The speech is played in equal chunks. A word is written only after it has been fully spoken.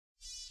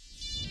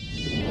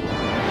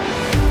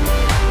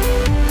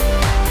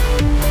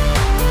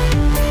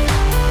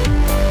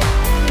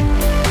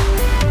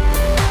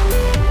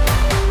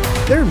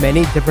There are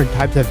many different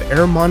types of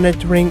error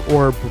monitoring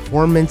or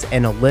performance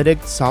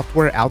analytics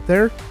software out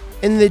there,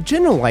 and the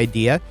general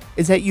idea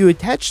is that you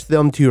attach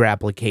them to your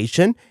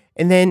application,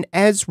 and then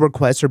as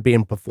requests are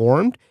being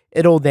performed,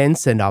 it'll then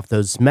send off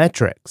those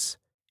metrics.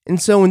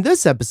 And so in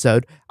this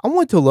episode, I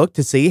want to look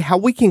to see how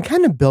we can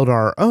kind of build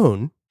our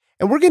own,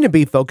 and we're going to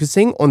be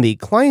focusing on the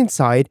client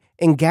side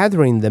and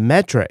gathering the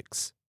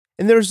metrics.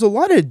 And there's a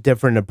lot of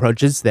different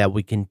approaches that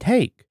we can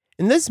take.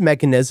 And this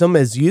mechanism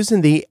is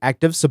using the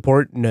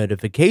ActiveSupport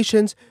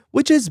notifications,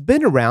 which has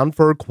been around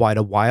for quite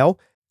a while,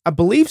 I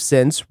believe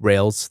since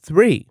Rails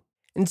 3.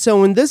 And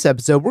so in this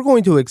episode, we're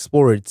going to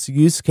explore its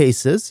use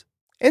cases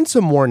and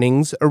some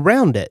warnings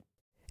around it.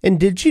 And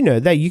did you know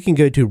that you can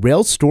go to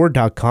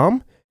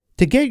railsstore.com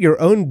to get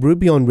your own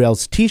Ruby on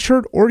Rails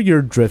t-shirt or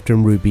your Drift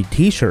in Ruby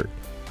t-shirt?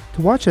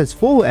 To watch this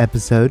full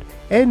episode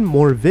and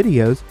more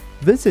videos,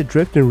 visit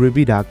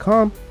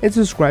driftinruby.com and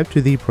subscribe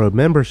to the Pro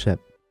membership.